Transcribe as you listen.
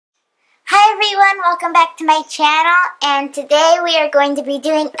everyone, welcome back to my channel, and today we are going to be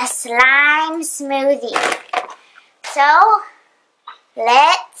doing a slime smoothie. So,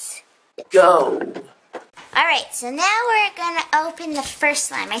 let's go. Alright, so now we're going to open the first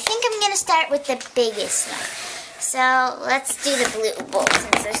slime. I think I'm going to start with the biggest slime. So, let's do the blue bowl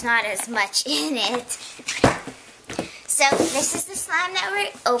since there's not as much in it. So, this is the slime that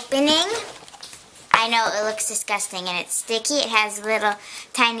we're opening. I know it looks disgusting and it's sticky. It has little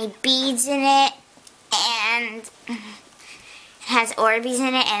tiny beads in it and it has Orbeez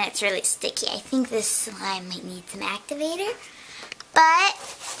in it and it's really sticky. I think this slime might need some activator, but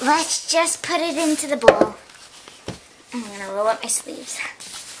let's just put it into the bowl. I'm going to roll up my sleeves.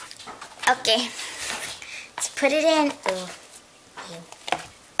 Okay, let's put it in.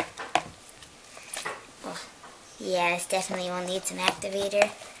 Oh, yeah, this definitely will need some activator.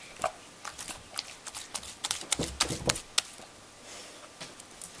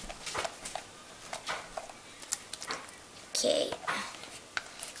 Okay,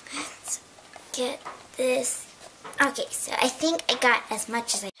 let's get this. Okay, so I think I got as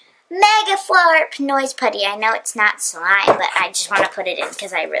much as I... Mega Florp Noise Putty. I know it's not slime, but I just want to put it in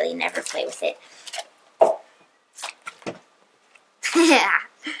because I really never play with it.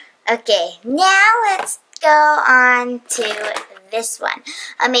 Okay, now let's go on to this one.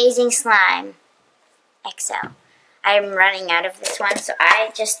 Amazing Slime XL. I'm running out of this one, so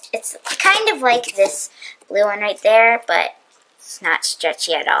it's kind of like this blue one right there, but it's not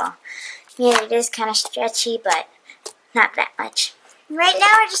stretchy at all. Yeah, it is kind of stretchy, but not that much. Right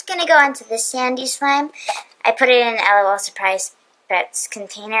now, we're just going to go on to this sandy slime. I put it in an LOL Surprise Pets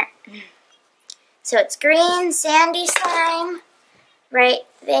container. So it's green sandy slime right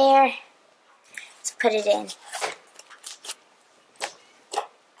there. Let's put it in.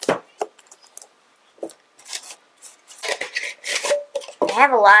 I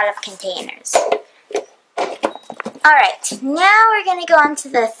have a lot of containers. Alright, now we're going to go on to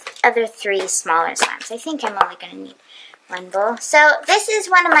the other three smaller slimes. I think I'm only going to need one bowl. So this is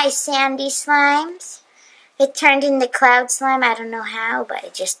one of my sandy slimes. It turned into cloud slime. I don't know how, but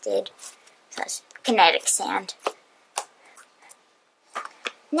it just did. So it's kinetic sand.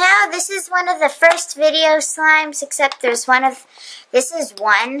 Now this is one of the first video slimes, except this is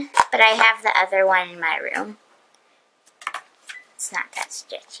one, but I have the other one in my room. It's not that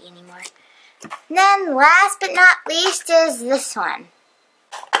stretchy anymore. And then last but not least is this one.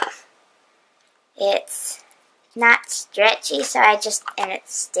 It's not stretchy, and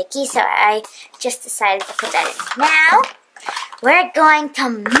it's sticky, so I just decided to put that in. Now, we're going to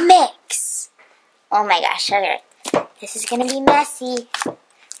mix. Oh my gosh, okay. This is going to be messy.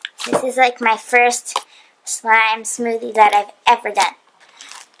 This is like my first slime smoothie that I've ever done.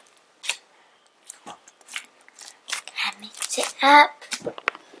 Mix it up.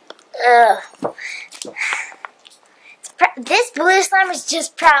 Ugh. This blue slime is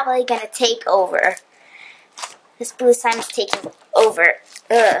just probably going to take over. This blue slime is taking over.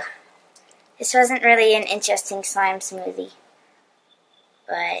 Ugh. This wasn't really an interesting slime smoothie.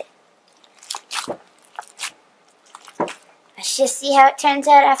 But let's just see how it turns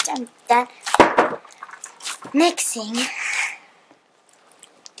out after I'm done mixing.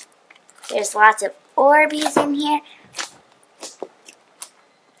 There's lots of Orbeez in here.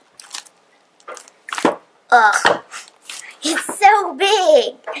 Ugh. It's so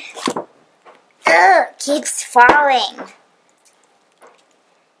big. Ugh, keeps falling.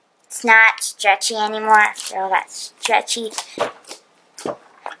 It's not stretchy anymore after all that stretchy.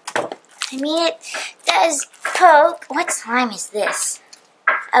 I mean, it does poke. What slime is this?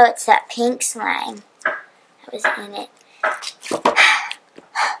 Oh, it's that pink slime that was in it.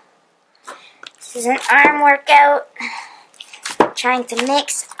 This is an arm workout. I'm trying to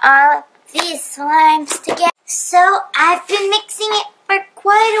mix all of these slimes together. So I've been mixing it for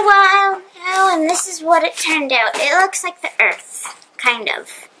quite a while now, and this is what it turned out. It looks like the earth, kind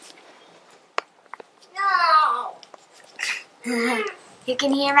of. No. You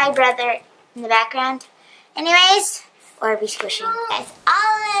can hear my brother in the background. Anyways, Orbeez squishing. Guys,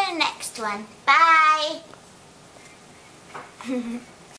 all in the next one. Bye.